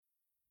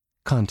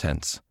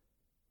Contents.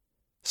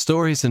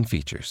 Stories and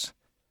features.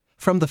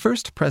 From the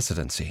First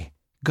Presidency,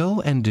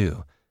 Go and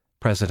Do,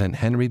 President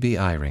Henry B.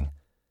 Eyring.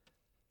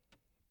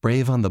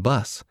 Brave on the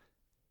Bus,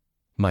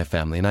 My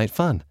Family Night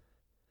Fun.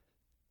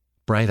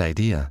 Bright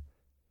Idea,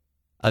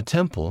 A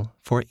Temple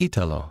for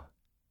Italo.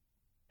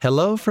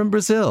 Hello from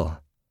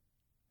Brazil.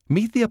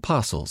 Meet the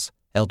Apostles,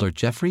 Elder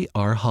Jeffrey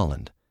R.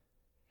 Holland.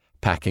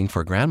 Packing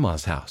for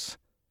Grandma's House.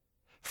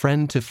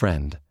 Friend to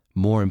Friend,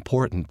 More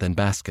Important Than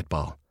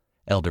Basketball,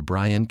 Elder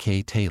Brian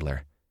K.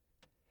 Taylor.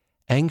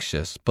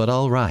 Anxious but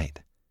All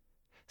Right.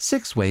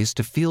 6 Ways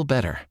to Feel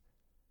Better.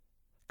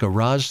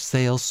 Garage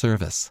Sale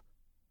Service.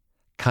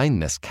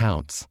 Kindness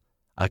Counts,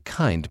 A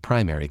Kind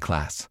Primary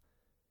Class.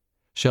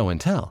 Show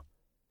and Tell,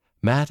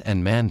 Matt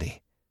and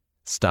Mandy.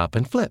 Stop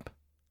and Flip.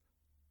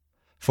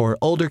 For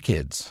older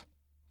kids,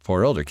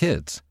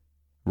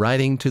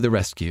 Riding to the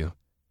Rescue,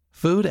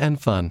 Food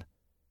and Fun,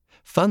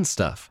 Fun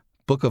Stuff,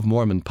 Book of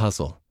Mormon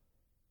Puzzle.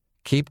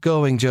 Keep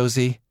going,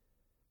 Josie.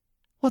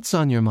 What's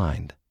on your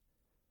mind?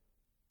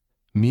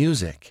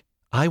 Music,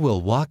 I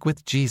Will Walk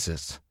with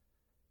Jesus.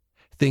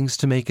 Things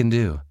to Make and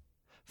Do,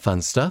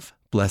 Fun Stuff,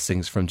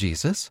 Blessings from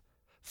Jesus,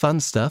 Fun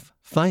Stuff,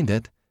 Find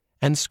It,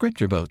 and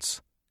Scripture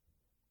Boats.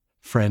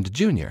 Friend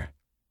Junior,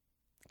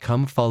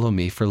 Come Follow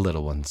Me for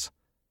Little Ones.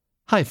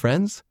 Hi,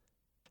 friends.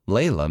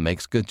 Layla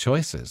makes good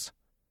choices.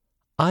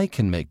 I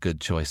can make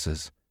good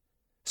choices.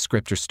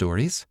 Scripture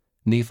Stories,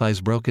 Nephi's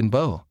Broken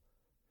Bow,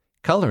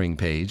 Coloring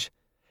Page,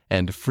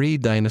 and Free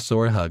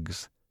Dinosaur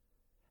Hugs.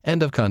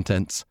 End of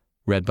contents,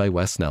 read by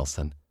Wes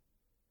Nelson.